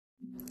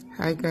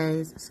Hi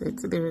guys, so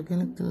today we're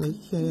going to be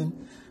making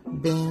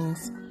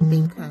beans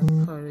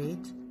bacon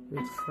porridge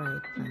with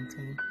fried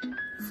plantain.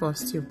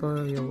 First you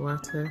boil your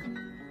water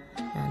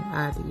and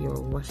add your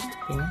washed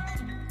beans.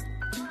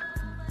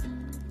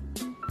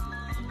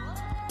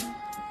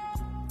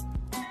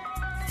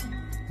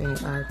 Then you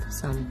add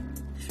some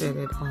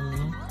shredded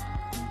onion.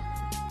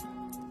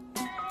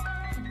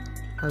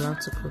 Allow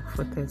to cook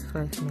for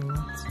 35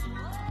 minutes.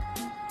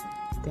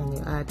 Then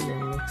you add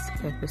your mixed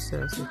pepper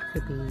sauce. It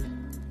could be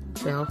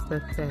bell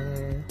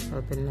pepper,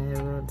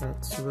 habanero,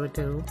 that's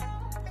rodo,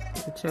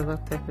 whichever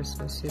pepper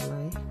sauce you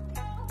like.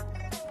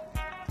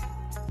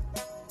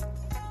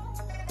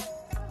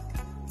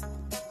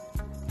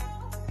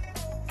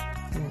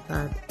 And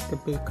add the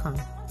bacon.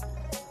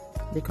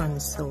 Bacon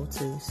is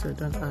salty, so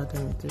don't add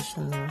an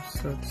additional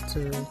salt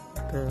to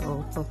the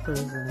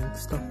all-purpose and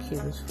stock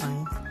cube is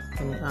fine.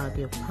 Then you add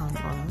your palm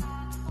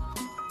oil.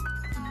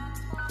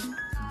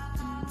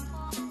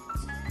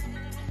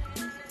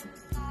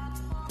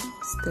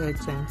 Stir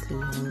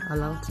gently and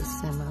allow to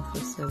simmer for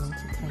 7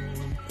 to 10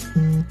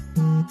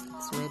 minutes.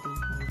 It's ready.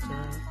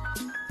 Enjoy.